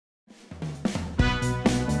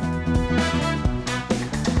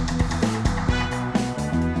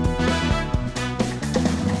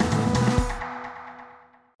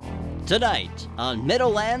Tonight on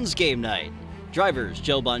Meadowlands Game Night, drivers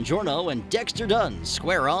Joe Bongiorno and Dexter Dunn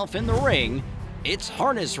square off in the ring. It's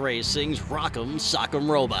harness racing's Rock'em Sock'em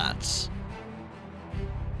Robots.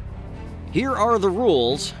 Here are the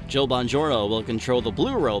rules. Joe Bongiorno will control the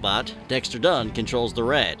blue robot, Dexter Dunn controls the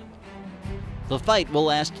red. The fight will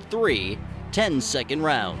last 3 10-second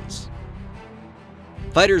rounds.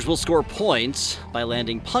 Fighters will score points by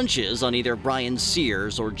landing punches on either Brian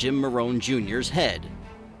Sears or Jim Marone Jr.'s head.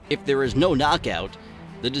 If there is no knockout,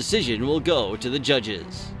 the decision will go to the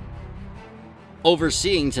judges.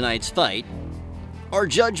 Overseeing tonight's fight are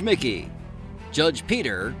Judge Mickey, Judge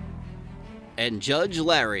Peter, and Judge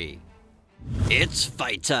Larry. It's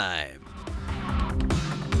fight time.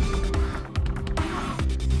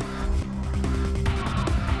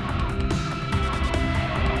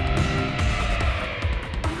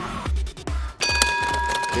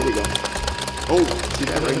 Here we go. Oh, see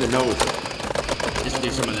that right in the nose. Just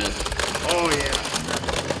do some of this. Oh, yeah.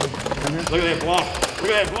 Look at that block.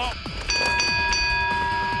 Look at that block.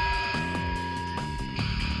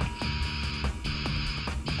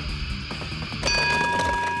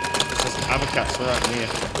 Just uppercuts right in here.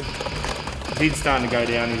 His head's starting to go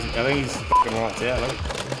down. I think he's fucking lights out. Look.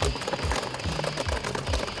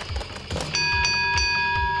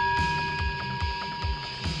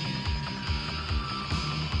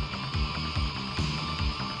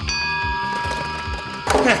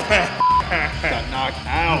 Got knocked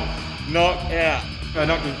out. Knocked out. I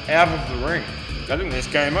knocked him out of the ring. I think this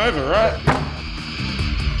game over, right?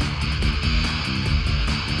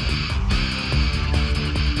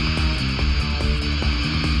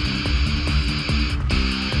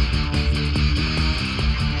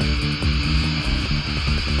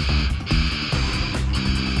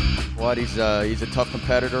 He's a tough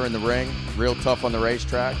competitor in the ring, real tough on the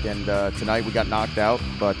racetrack, and tonight we got knocked out,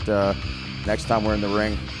 but next time we're in the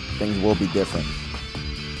ring, things will be different.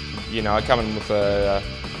 You know, I come in with a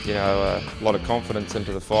lot of confidence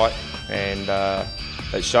into the fight, and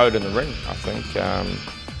it showed in the ring, I think.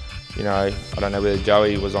 You know, I don't know whether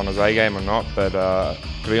Joey was on his A game or not, but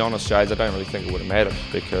to be honest, Shades, I don't really think it would have mattered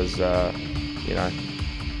because, you know,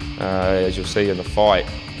 as you'll see in the fight,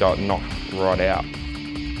 got knocked right out.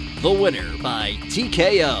 The winner by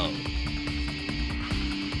TKO.